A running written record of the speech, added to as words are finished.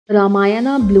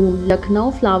Ramayana bloom,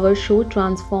 Lucknow flower show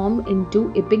transformed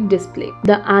into epic display.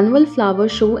 The annual flower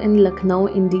show in Lucknow,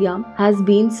 India has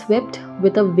been swept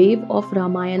with a wave of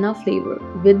Ramayana flavor,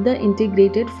 with the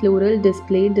integrated floral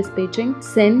display dispatching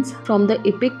scents from the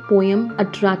epic poem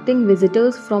attracting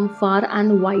visitors from far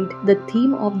and wide. The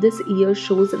theme of this year's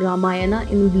show's Ramayana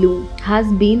in Bloom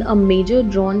has been a major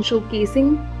draw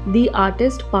showcasing the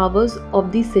artist powers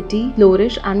of the city,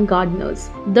 flourish and gardeners.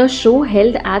 The show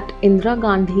held at Indira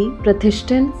Gandhi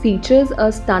Pratishthan features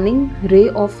a stunning array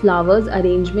of flowers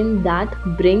arrangement that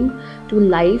bring to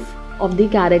life of the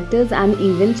characters and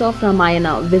events of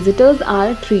Ramayana. Visitors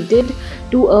are treated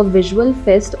to a visual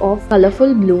feast of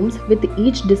colorful blooms, with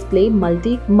each display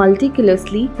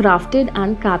meticulously crafted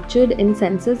and captured in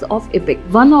senses of epic.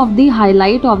 One of the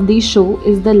highlights of the show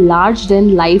is the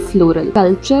larger-than-life floral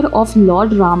sculpture of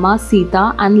Lord Rama,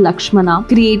 Sita and Lakshmana,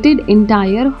 created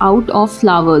entire out of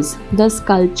flowers. The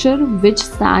sculpture, which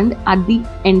stands at the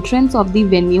entrance of the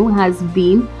venue, has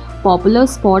been popular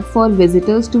spot for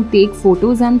visitors to take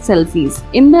photos and selfies.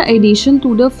 In addition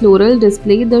to the floral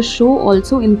display, the show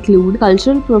also includes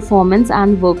cultural performance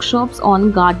and workshops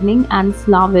on gardening and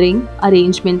flowering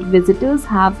arrangement. Visitors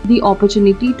have the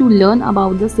opportunity to learn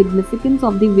about the significance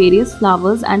of the various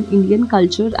flowers and Indian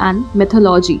culture and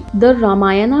mythology. The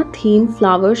Ramayana themed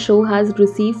flower show has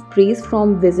received praise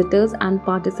from visitors and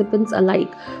participants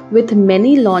alike, with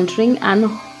many launching and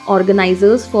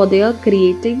organizers for their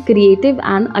creative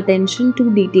and attention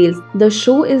to details. The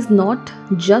show is not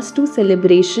just a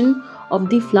celebration of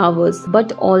the flowers,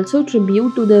 but also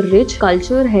tribute to the rich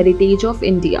cultural heritage of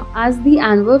India. As the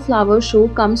annual flower show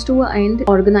comes to an end,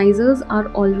 organizers are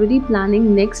already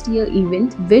planning next year's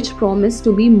event, which promise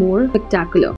to be more spectacular.